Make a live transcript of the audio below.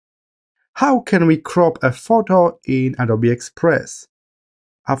How can we crop a photo in Adobe Express?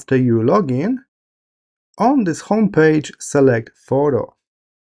 After you log in, on this home page, select Photo.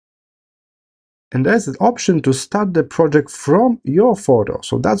 And there's an option to start the project from your photo,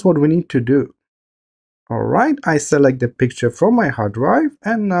 so that's what we need to do. Alright, I select the picture from my hard drive,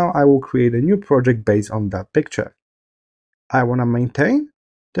 and now I will create a new project based on that picture. I want to maintain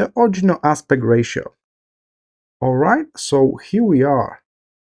the original aspect ratio. Alright, so here we are.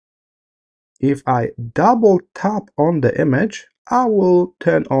 If I double tap on the image, I will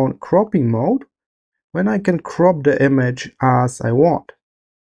turn on cropping mode when I can crop the image as I want.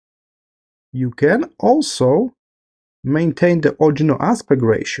 You can also maintain the original aspect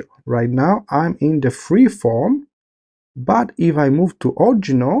ratio. Right now I'm in the freeform, but if I move to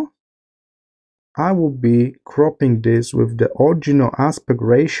original, I will be cropping this with the original aspect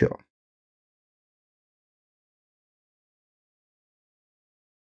ratio.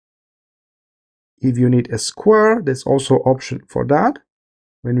 If you need a square, there's also option for that,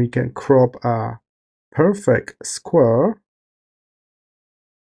 when we can crop a perfect square.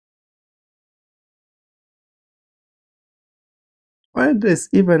 And there's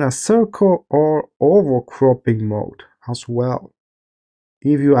even a circle or oval cropping mode as well.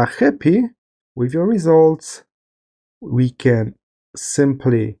 If you are happy with your results, we can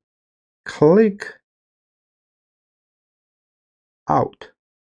simply click out,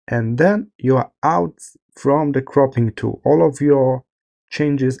 and then you are out from the cropping tool. All of your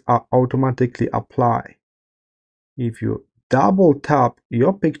changes are automatically applied. If you double tap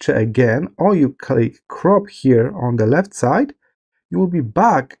your picture again, or you click crop here on the left side, you will be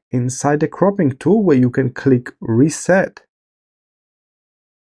back inside the cropping tool where you can click reset.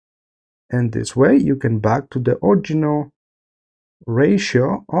 And this way you can back to the original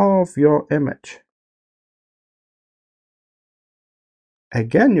ratio of your image.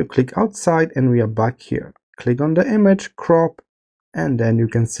 Again, you click outside and we are back here. Click on the image, crop, and then you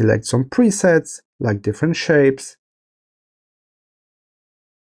can select some presets like different shapes.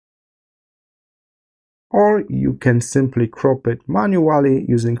 Or you can simply crop it manually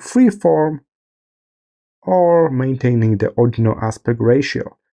using freeform or maintaining the original aspect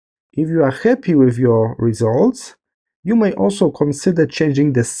ratio. If you are happy with your results, you may also consider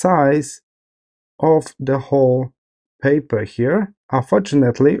changing the size of the whole paper here.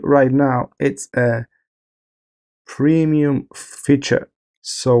 Unfortunately, right now it's a premium feature.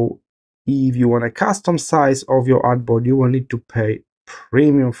 So if you want a custom size of your artboard, you will need to pay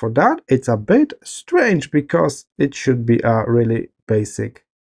premium for that. It's a bit strange because it should be a really basic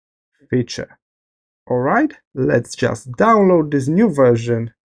feature. Alright, let's just download this new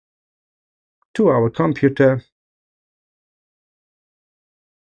version to our computer.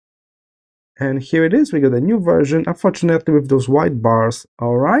 And here it is, we got a new version, unfortunately with those white bars.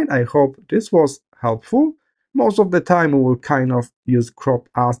 Alright, I hope this was helpful. Most of the time we will kind of use crop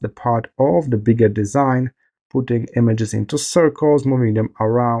as the part of the bigger design, putting images into circles, moving them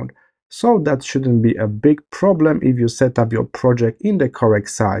around. So that shouldn't be a big problem if you set up your project in the correct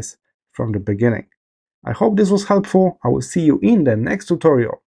size from the beginning. I hope this was helpful. I will see you in the next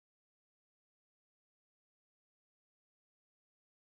tutorial.